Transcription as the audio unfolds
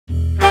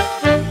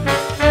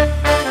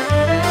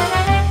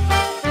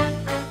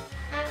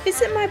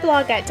Visit my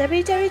blog at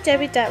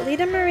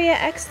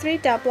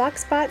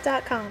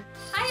www.lidamariax3.blogspot.com.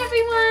 Hi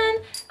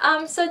everyone!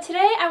 So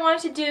today I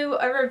wanted to do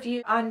a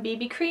review on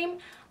BB cream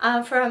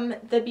from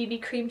the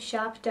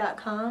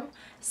bbcreamshop.com.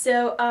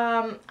 So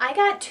I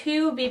got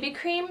two BB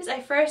creams.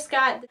 I first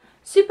got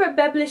Super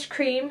Bebblish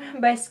Cream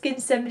by Skin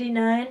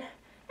 79.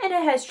 And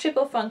it has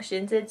triple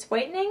functions. It's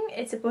whitening,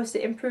 it's supposed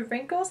to improve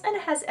wrinkles, and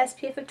it has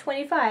SPF of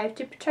 25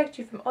 to protect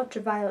you from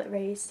ultraviolet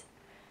rays.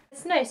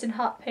 It's nice and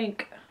hot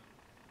pink.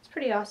 It's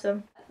pretty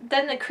awesome.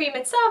 Then the cream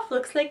itself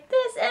looks like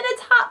this, and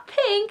it's hot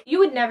pink. You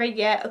would never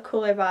get a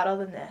cooler bottle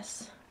than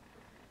this.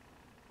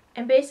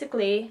 And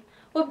basically,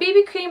 what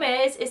BB cream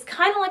is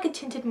kind of like a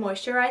tinted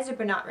moisturizer,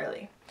 but not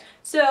really.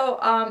 So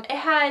it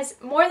has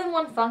more than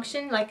one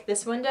function like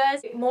this one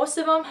does. Most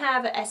of them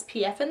have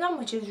SPF in them,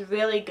 which is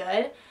really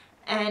good.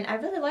 And I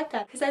really like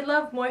that because I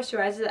love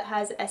moisturizer that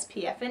has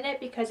SPF in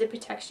it because it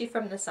protects you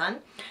from the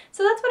sun.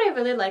 So that's what I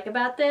really like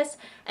about this.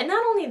 And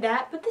not only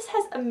that, but this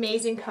has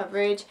amazing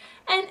coverage.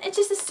 And it's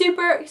just a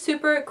super,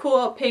 super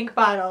cool pink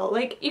bottle.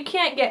 Like, you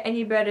can't get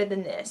any better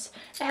than this.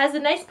 It has a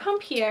nice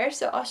pump here,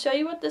 so I'll show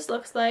you what this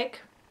looks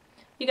like.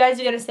 You guys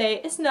are going to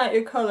say, it's not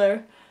your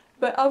color.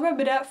 But I'll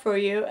rub it out for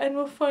you and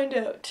we'll find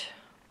out.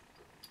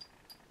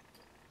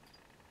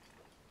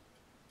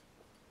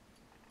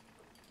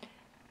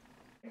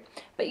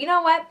 But you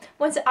know what?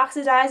 Once it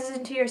oxidizes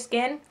into your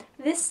skin,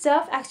 this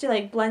stuff actually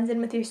like blends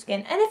in with your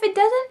skin. And if it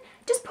doesn't,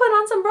 just put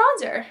on some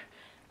bronzer.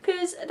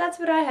 Because that's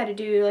what I had to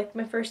do like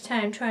my first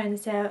time trying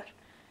this out.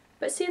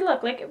 But see,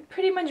 look, like it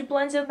pretty much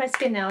blends in with my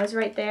skin now. It's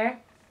right there.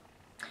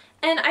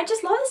 And I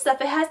just love this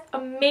stuff. It has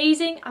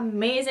amazing,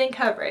 amazing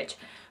coverage.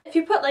 If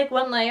you put like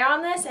one layer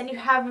on this and you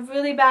have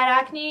really bad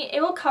acne,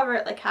 it will cover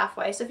it like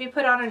halfway. So if you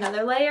put on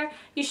another layer,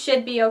 you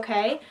should be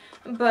okay.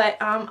 But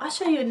I'll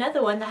show you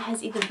another one that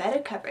has even better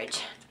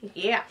coverage.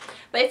 Yeah.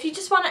 But if you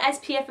just want an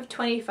SPF of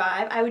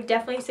 25, I would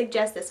definitely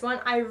suggest this one.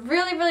 I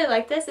really, really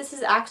like this. This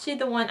is actually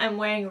the one I'm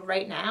wearing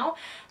right now.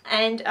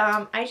 And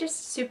I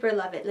just super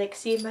love it. Like,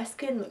 see, my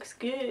skin looks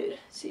good.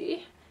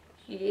 See?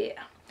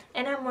 Yeah.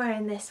 And I'm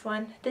wearing this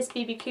one, this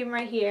BB cream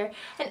right here.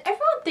 And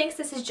everyone thinks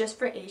this is just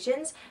for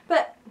Asians,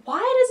 but why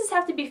does this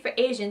have to be for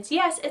Asians?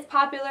 Yes, it's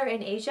popular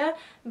in Asia,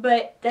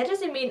 but that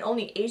doesn't mean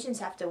only Asians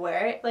have to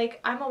wear it. Like,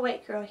 I'm a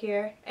white girl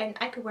here, and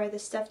I could wear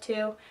this stuff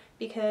too,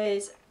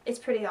 because it's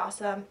pretty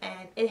awesome,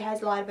 and it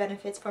has a lot of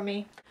benefits for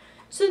me.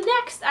 So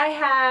next, I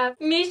have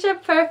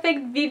Missha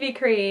Perfect BB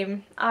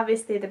Cream.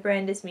 Obviously, the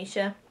brand is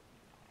Missha.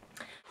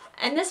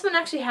 And this one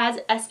actually has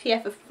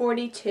SPF of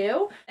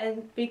 42,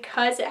 and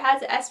because it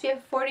has SPF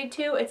of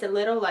 42, it's a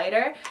little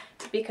lighter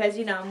because,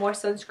 you know, more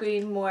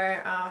sunscreen,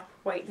 more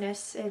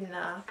whiteness in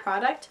the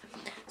product.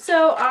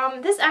 So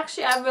this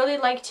actually I really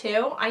like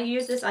too. I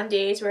use this on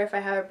days where if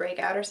I have a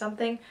breakout or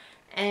something,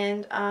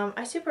 and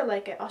I super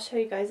like it. I'll show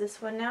you guys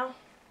this one now.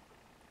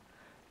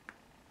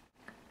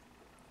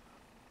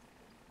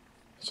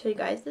 Show you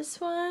guys this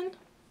one.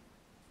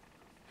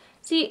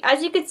 See,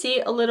 as you can see,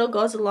 a little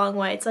goes a long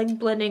way. It's like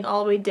blending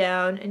all the way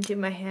down into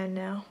my hand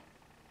now.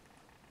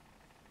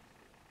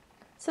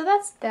 So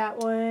that's that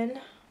one.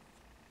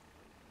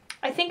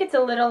 I think it's a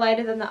little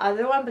lighter than the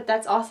other one, but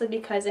that's also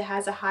because it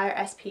has a higher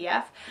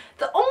SPF.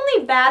 The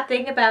only bad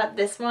thing about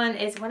this one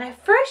is when I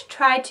first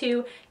tried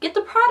to get the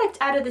product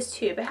out of this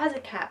tube, it has a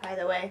cap by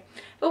the way,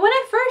 but when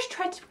I first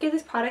tried to get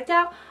this product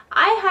out,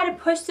 I had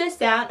to push this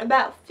down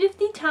about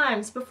 50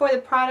 times before the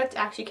product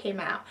actually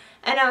came out.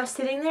 And I was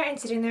sitting there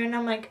and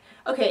I'm like,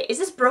 okay, is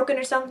this broken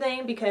or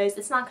something? Because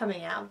it's not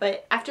coming out.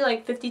 But after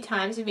like 50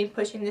 times of me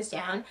pushing this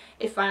down,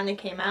 it finally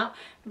came out.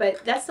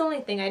 But that's the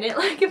only thing I didn't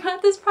like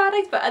about this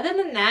product. But other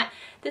than that,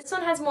 this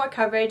one has more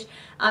coverage.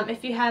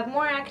 If you have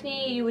more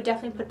acne, you would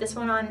definitely put this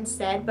one on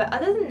instead. But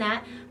other than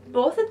that,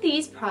 both of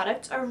these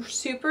products are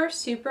super,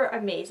 super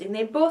amazing.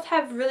 They both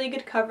have really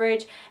good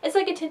coverage. It's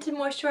like a tinted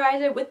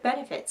moisturizer with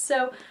benefits.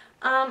 So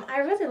I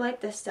really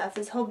like this stuff,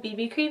 this whole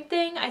BB cream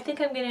thing. I think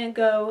I'm gonna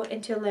go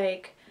into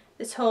like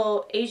this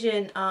whole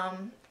Asian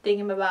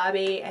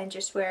thingamabobby and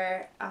just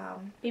wear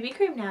BB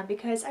cream now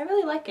because I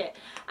really like it.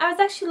 I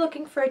was actually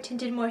looking for a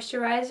tinted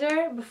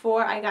moisturizer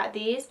before I got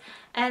these,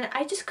 and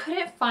I just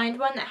couldn't find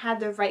one that had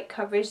the right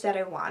coverage that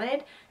I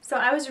wanted. So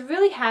I was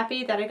really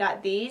happy that I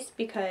got these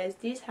because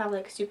these have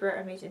like super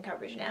amazing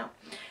coverage now.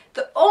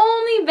 The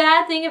only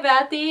bad thing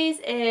about these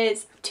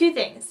is two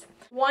things.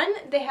 One,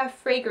 they have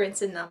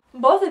fragrance in them.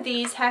 Both of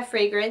these have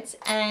fragrance,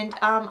 and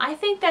I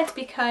think that's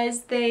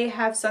because they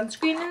have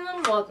sunscreen in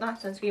them. Well, not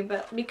sunscreen,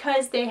 but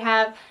because they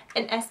have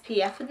an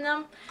SPF in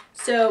them.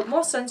 So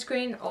most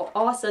sunscreen, or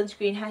all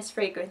sunscreen, has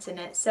fragrance in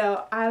it.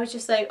 So I was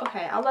just like,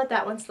 okay, I'll let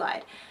that one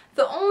slide.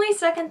 The only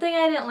second thing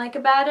I didn't like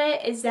about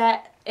it is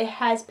that it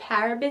has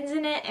parabens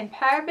in it, and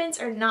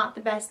parabens are not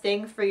the best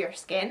thing for your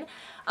skin.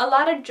 A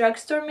lot of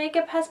drugstore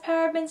makeup has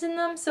parabens in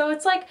them, so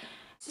it's like,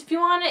 if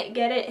you want it,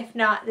 get it. If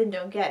not, then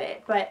don't get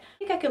it. But I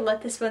think I could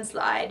let this one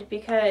slide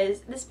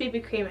because this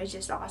BB cream is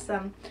just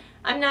awesome.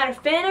 I'm not a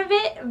fan of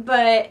it,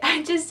 but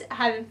I just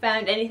haven't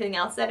found anything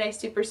else that I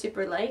super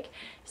like.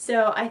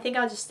 So I think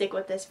I'll just stick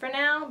with this for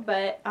now.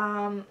 But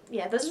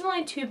yeah, those are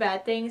only 2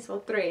 bad things. Well,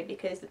 3,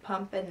 because the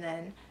pump and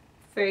then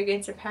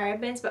fragrance and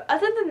parabens. But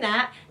other than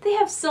that, they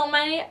have so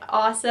many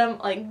awesome,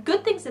 like,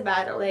 good things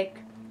about it, like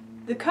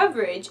the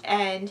coverage,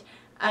 and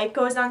it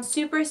goes on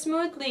super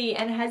smoothly,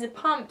 and it has a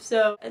pump,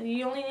 so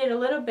you only need a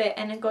little bit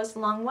and it goes a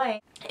long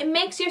way. It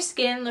makes your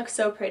skin look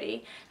so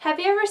pretty. Have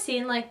you ever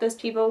seen like those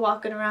people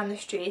walking around the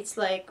streets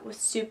like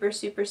with super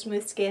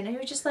smooth skin, and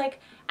you're just like,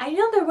 I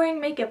know they're wearing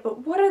makeup,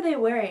 but what are they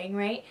wearing,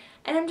 right?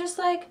 And I'm just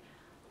like,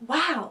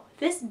 wow,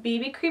 this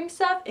BB cream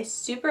stuff is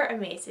super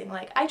amazing.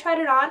 Like, I tried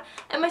it on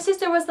and my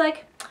sister was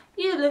like,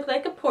 you look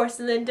like a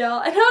porcelain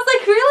doll, and I was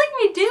like,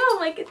 really? Me do? I'm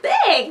like,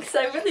 thanks,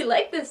 I really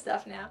like this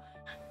stuff now.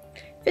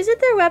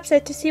 Visit their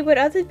website to see what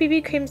other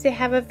BB creams they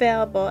have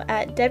available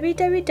at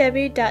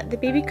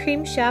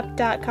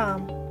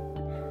www.thebbcreamshop.com.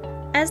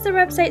 As the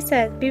website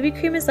says, BB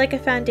cream is like a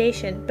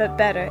foundation, but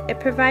better. It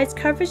provides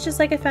coverage just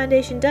like a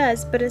foundation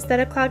does, but instead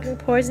of clogging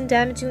pores and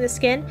damaging the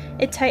skin,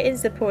 it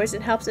tightens the pores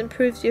and helps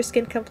improve your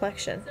skin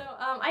complexion. So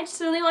I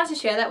just really want to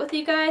share that with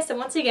you guys. So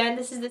once again,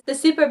 this is the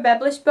Super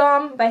Beblish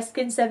Balm by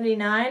Skin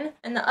 79,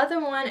 and the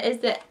other one is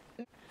the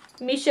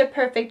Missha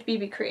Perfect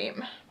BB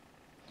Cream.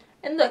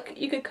 And look,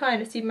 you could kind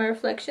of see my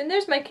reflection.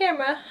 There's my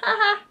camera.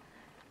 Haha.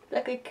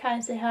 Look, I kind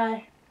of say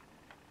hi.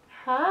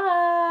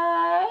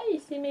 Hi.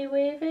 You see me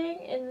waving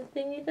in the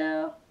thingy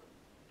though?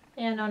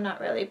 Yeah, no,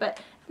 not really.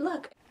 But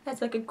look,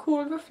 that's like a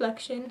cool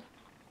reflection.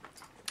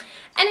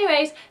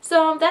 Anyways,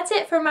 so that's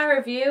it for my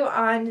review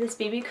on this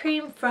BB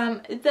cream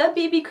from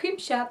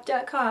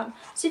thebbcreamshop.com.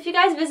 So if you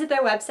guys visit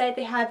their website,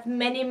 they have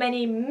many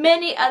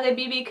other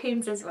BB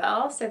creams as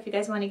well. So if you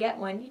guys want to get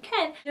one, you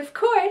can. And of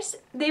course,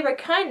 they were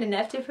kind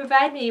enough to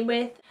provide me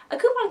with a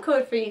coupon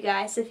code for you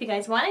guys. So if you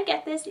guys want to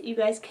get this, you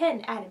guys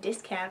can add a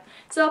discount.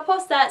 So I'll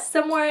post that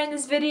somewhere in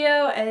this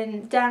video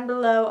and down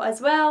below as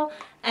well.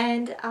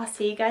 And I'll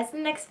see you guys in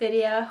the next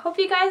video. Hope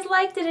you guys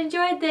liked and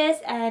enjoyed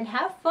this, and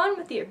have fun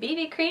with your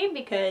BB cream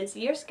because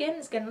your skin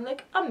is going to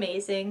look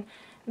amazing.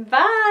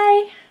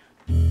 Bye!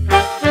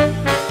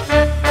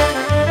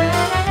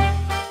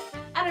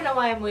 I don't know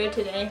why I'm weird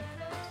today,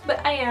 but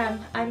I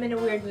am. I'm in a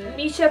weird mood.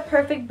 Missha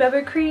Perfect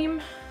BB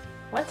Cream.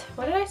 What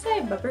did I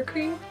say? BB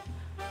Cream?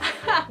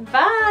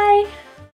 Bye!